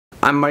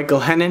I'm Michael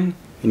Hennon,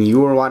 and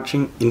you are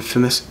watching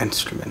Infamous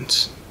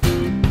Instruments.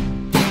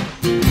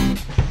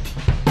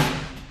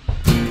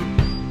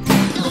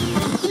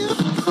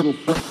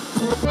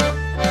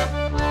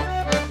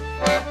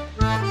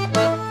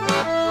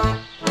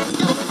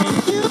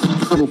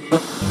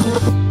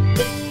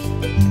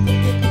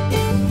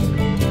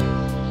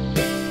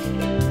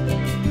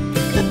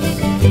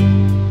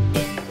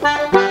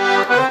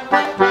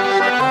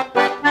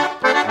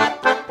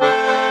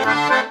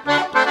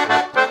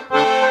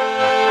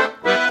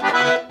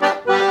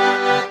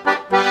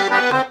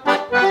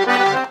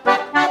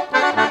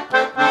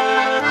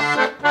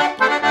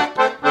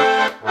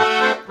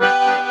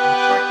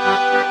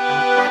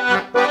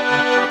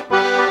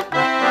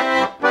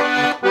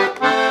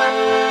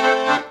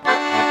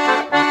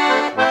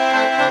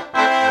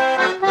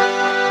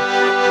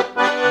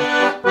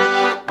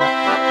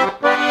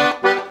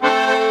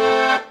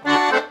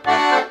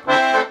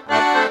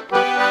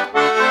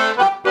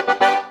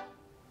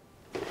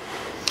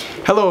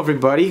 Hello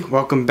everybody,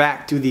 welcome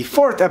back to the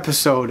 4th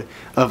episode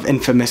of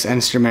Infamous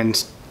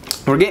Instruments.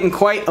 We're getting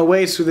quite a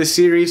ways through this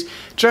series.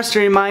 Just a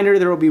reminder,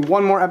 there will be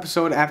one more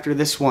episode after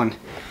this one.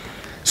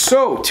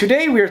 So,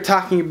 today we are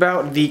talking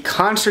about the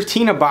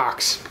Concertina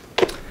box.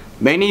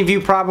 Many of you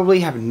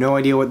probably have no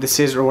idea what this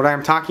is or what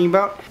I'm talking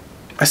about.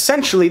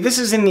 Essentially, this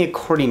is in the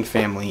accordion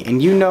family,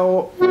 and you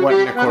know what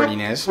an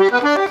accordion is.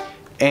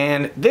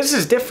 And this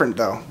is different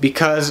though,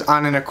 because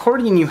on an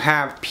accordion you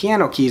have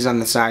piano keys on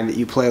the side that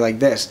you play like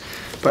this.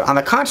 But on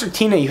the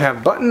concertina you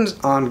have buttons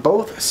on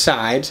both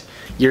sides,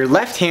 your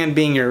left hand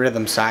being your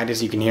rhythm side,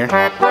 as you can hear,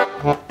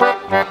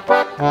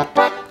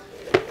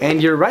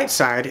 and your right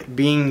side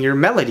being your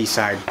melody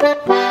side.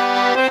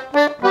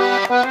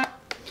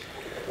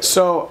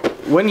 So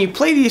when you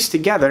play these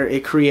together,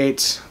 it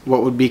creates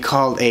what would be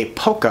called a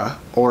polka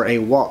or a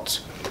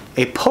waltz.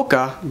 A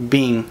polka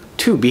being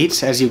 2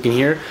 beats, as you can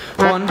hear.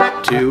 1,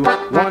 2,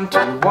 1, 2,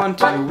 1,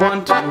 2,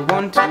 1, 2,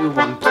 1, 2,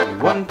 1, 2,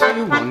 1,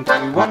 2, 1,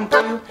 2, 1,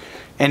 2.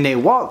 And a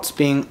waltz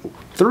being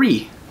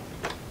 3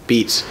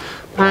 beats.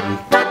 1,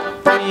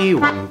 2, 3,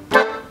 1,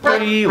 2,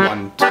 3,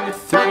 1, 2,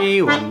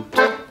 3, 1,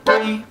 2,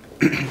 3.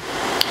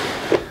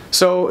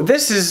 So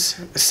this is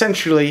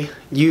essentially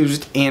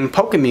used in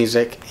polka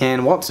music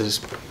and waltzes.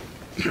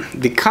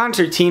 The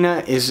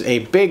concertina is a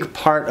big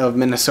part of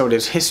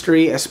Minnesota's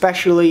history,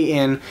 especially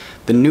in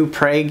the New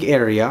Prague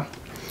area.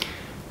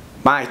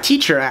 My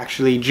teacher,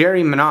 actually,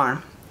 Jerry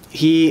Minar,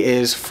 he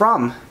is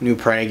from New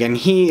Prague, and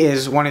he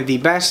is one of the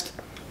best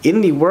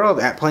in the world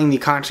at playing the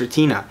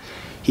concertina.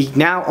 He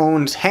now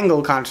owns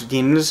Hegel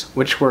concertinas,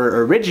 which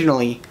were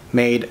originally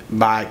made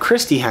by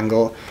Christy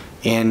Hegel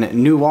in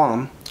New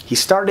Ulm. He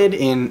started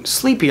in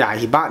Sleepy Eye.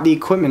 He bought the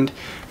equipment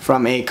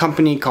from a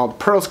company called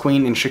Pearl's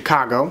Queen in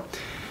Chicago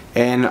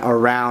in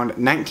around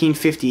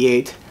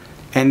 1958,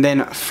 and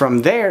then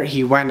from there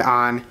he went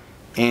on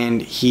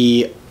and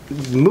he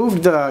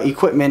moved the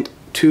equipment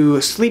to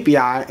Sleepy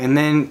Eye and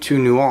then to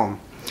New Ulm.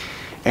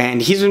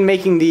 And he's been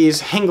making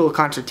these Hegel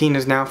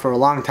concertinas now for a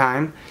long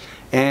time,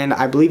 and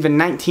I believe in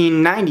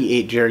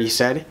 1998, Jerry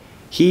said,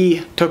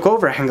 he took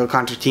over Hegel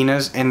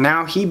concertinas and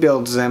now he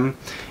builds them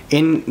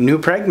in New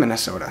Prague,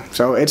 Minnesota.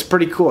 So it's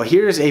pretty cool.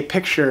 Here's a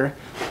picture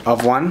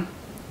of one.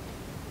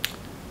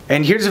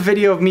 And here's a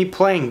video of me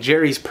playing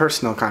Jerry's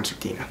personal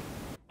concertina.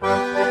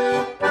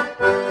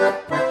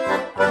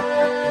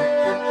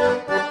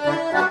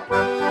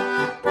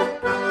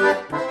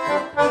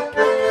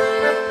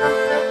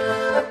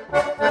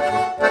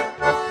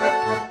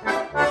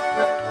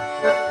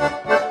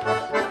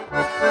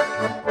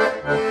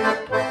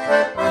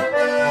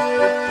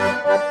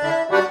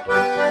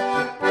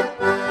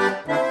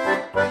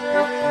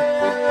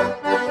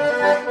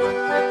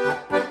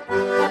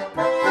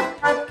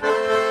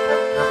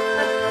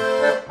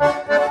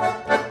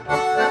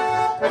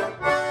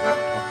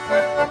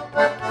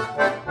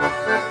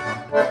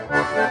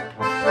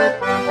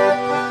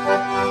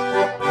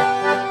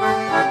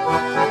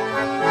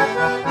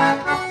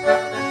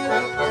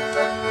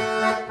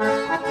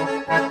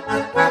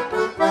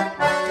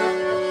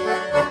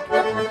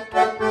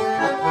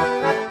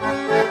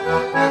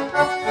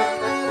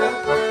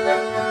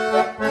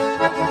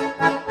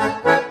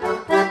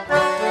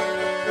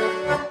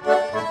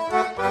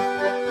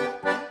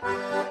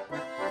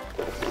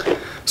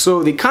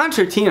 So the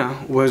concertina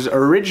was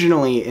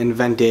originally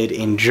invented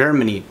in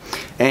Germany,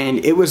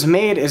 and it was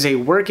made as a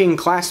working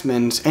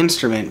classman's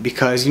instrument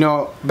because, you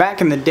know,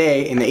 back in the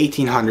day, in the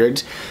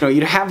 1800s, you know,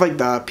 you'd have like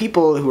the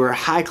people who were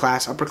high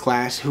class, upper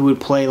class, who would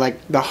play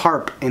like the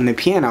harp and the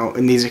piano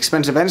and these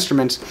expensive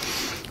instruments.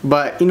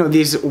 But, you know,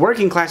 these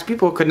working class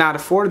people could not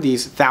afford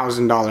these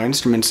 $1,000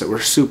 instruments that were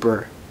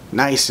super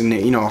nice and,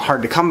 you know,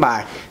 hard to come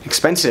by,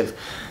 expensive.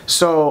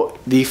 So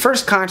the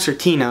first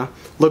concertina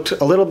looked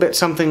a little bit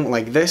something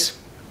like this.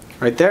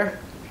 Right there.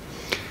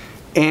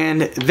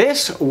 And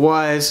this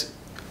was,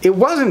 it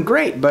wasn't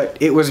great, but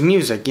it was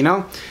music, you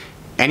know?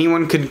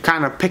 Anyone could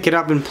kind of pick it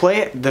up and play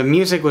it. The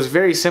music was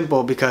very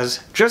simple because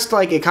just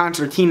like a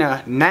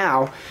concertina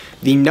now,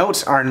 the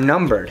notes are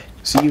numbered.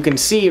 So you can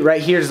see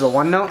right here's the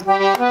 1 note.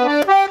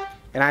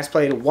 and I just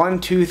played 1,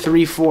 2,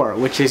 3, 4,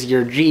 which is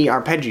your G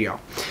arpeggio.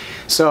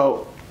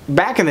 So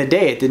back in the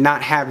day, it did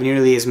not have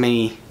nearly as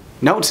many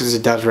notes as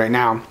it does right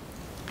now.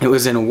 It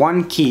was in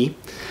one key,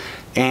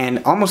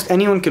 and almost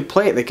anyone could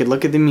play it. They could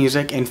look at the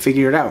music and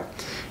figure it out.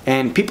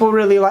 And people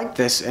really liked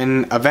this,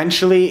 and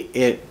eventually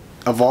it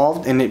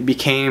evolved and it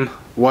became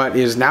what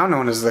is now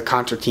known as the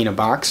Concertina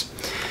box,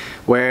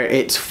 where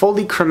it's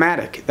fully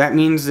chromatic. That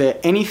means that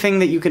anything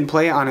that you can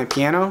play on a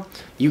piano,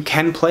 you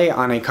can play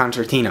on a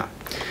concertina.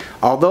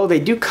 Although they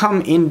do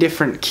come in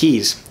different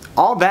keys.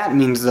 All that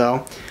means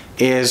though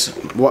is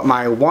what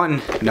my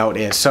one note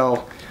is.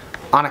 So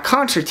on a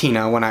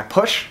concertina, when I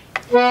push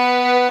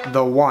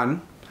the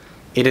 1,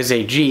 it is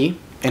a G,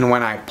 and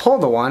when I pull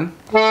the 1,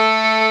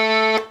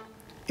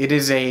 it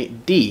is a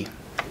D.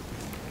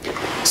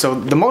 So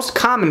the most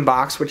common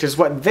box, which is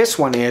what this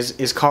one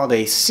is called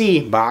a C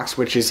box,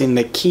 which is in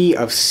the key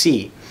of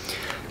C.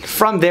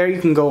 From there you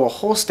can go a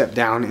whole step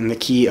down in the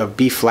key of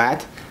B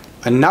flat,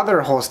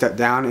 another whole step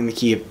down in the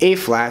key of A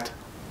flat,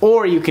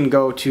 or you can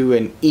go to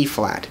an E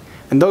flat.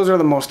 And those are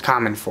the most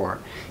common four.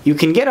 You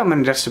can get them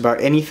in just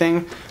about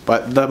anything,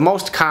 but the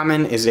most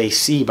common is a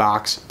C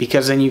box,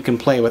 because then you can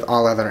play with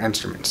all other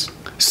instruments.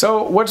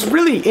 So what's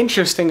really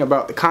interesting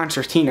about the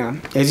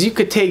concertina is you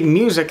could take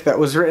music that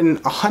was written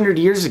 100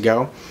 years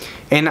ago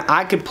and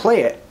I could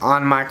play it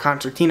on my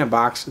concertina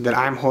box that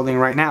I'm holding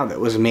right now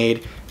that was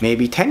made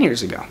maybe 10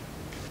 years ago.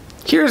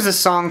 Here's a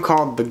song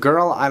called The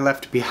Girl I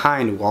Left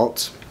Behind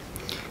Waltz,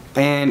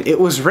 and it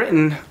was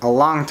written a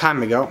long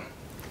time ago,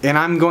 and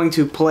I'm going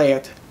to play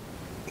it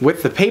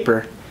with the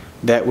paper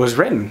that was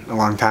written a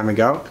long time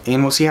ago,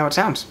 and we'll see how it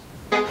sounds.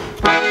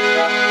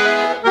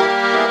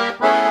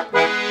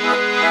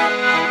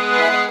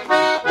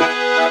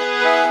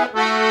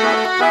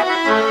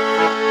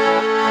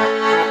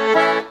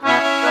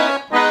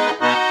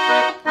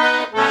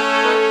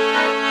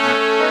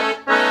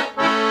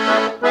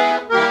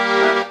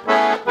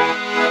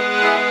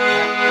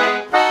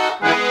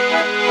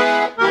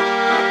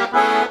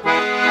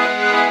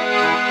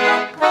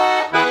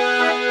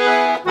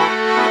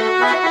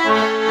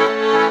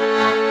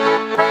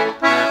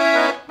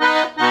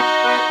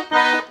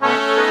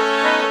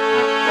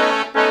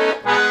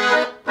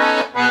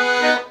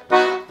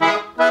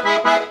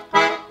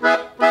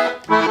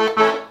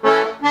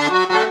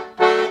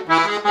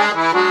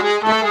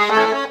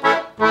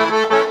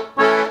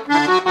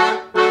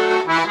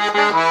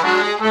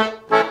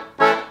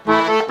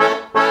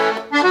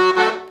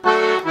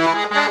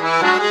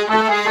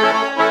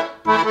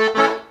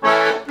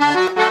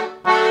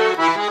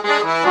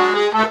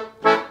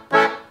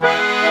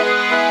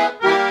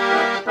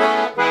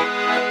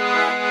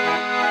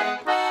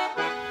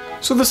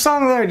 So the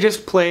song that I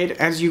just played,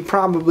 as you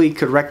probably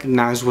could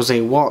recognize, was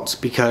a waltz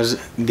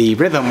because the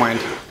rhythm went.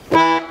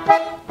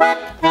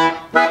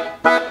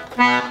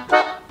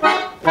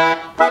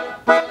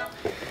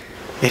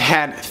 It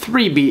had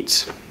 3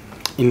 beats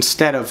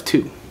instead of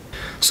 2.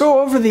 So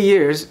over the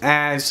years,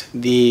 as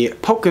the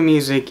polka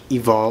music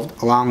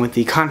evolved along with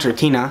the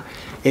concertina,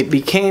 it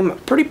became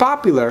pretty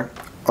popular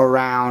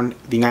around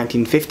the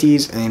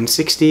 1950s and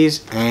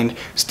 60s, and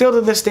still to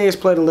this day is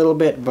played a little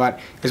bit, but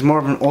is more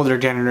of an older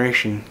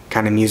generation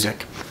kind of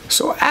music.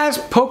 So as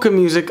polka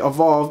music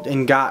evolved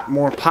and got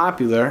more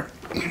popular,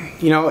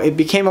 you know, it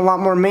became a lot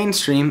more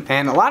mainstream,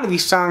 and a lot of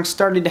these songs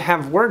started to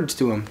have words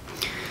to them.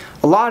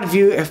 A lot of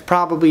you have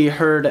probably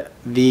heard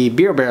the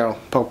beer barrel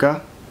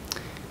polka.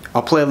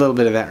 I'll play a little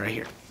bit of that right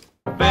here.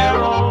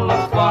 Barrel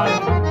of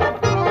fun,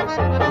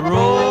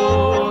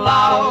 roll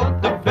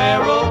out the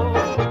barrel.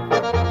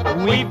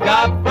 We've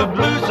got the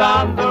blues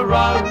on the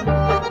run.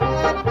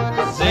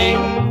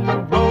 Sing,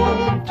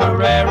 boom,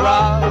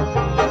 tarara,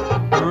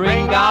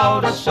 ring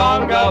out a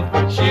song of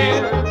good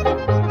cheer.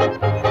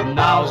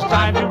 Now it's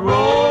time to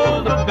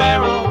roll the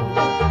barrel,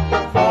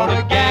 for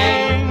the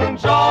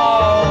gang's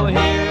all here.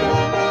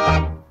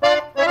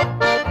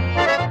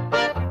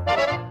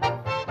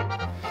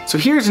 So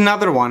here's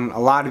another one a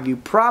lot of you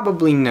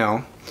probably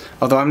know,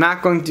 although I'm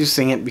not going to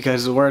sing it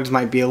because the words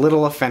might be a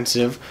little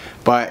offensive,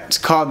 but it's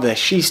called the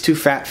She's Too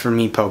Fat For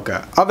Me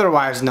polka,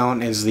 otherwise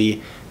known as the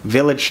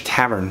Village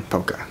Tavern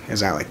polka,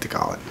 as I like to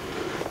call it.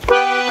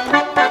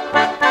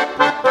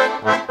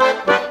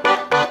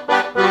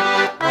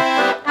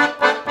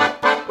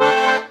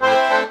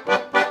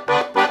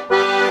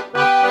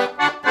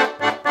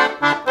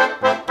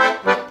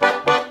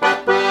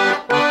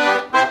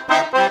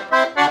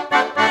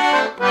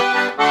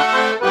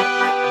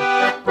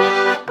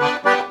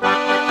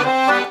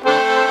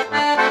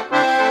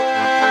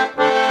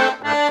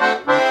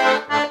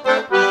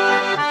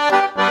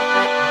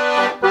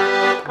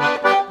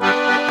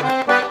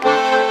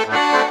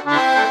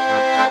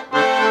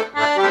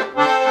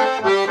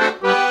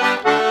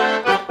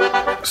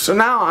 So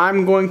now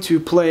I'm going to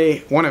play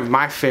one of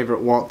my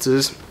favorite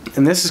waltzes,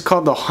 and this is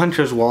called the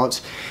Hunter's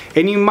Waltz,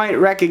 and you might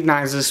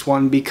recognize this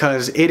one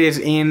because it is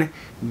in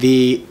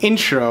the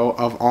intro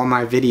of all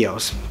my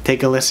videos.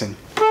 Take a listen.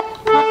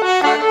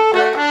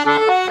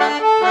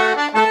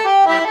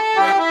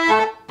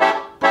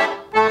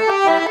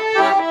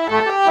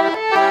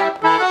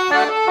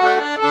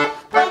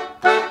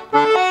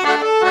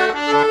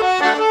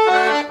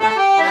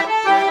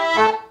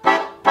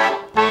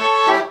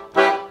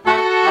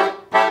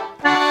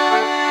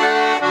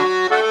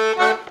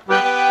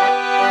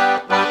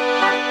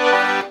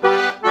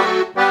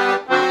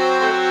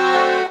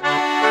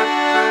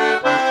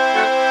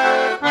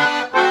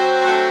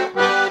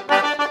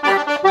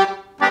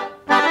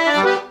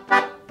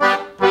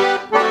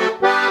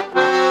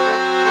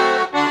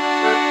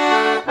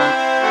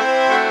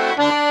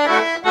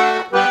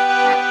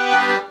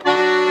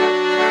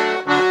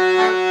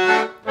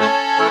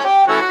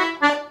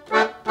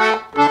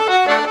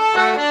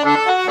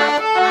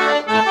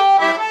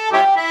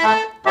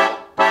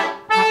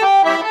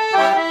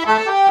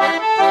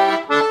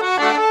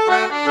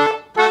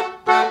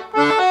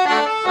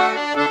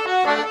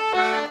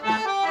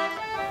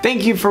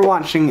 Thank you for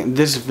watching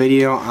this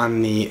video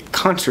on the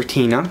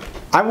Concertina.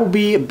 I will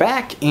be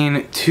back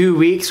in 2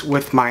 weeks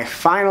with my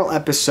final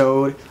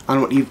episode on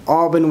what you've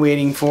all been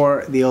waiting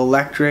for, the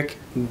electric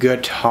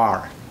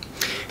guitar.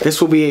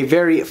 This will be a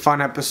very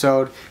fun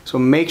episode, so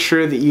make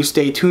sure that you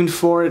stay tuned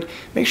for it.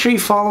 Make sure you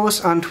follow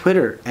us on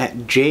Twitter at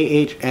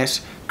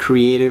JHS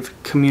Creative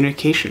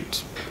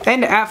Communications.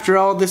 And after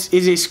all, this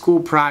is a school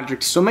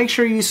project, so make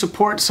sure you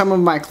support some of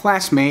my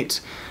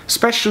classmates,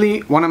 especially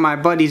one of my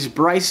buddies,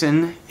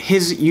 Bryson.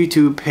 His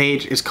YouTube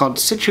page is called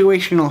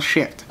Situational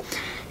Shift.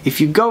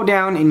 If you go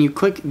down and you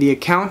click the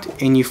account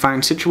and you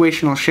find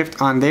Situational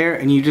Shift on there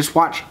and you just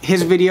watch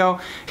his video.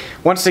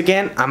 Once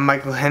again, I'm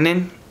Michael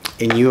Hennon,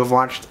 and you have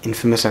watched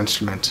Infamous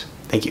Instruments.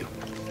 Thank you.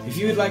 If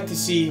you would like to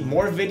see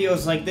more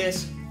videos like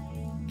this,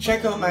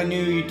 check out my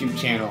new YouTube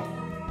channel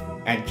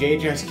at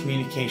JHS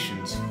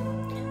Communications.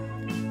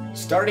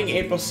 Starting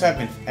April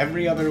 7th,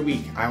 every other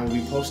week, I will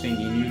be posting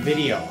a new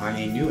video on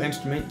a new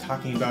instrument,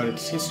 talking about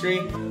its history,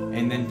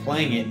 and then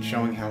playing it and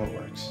showing how it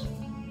works.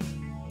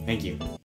 Thank you.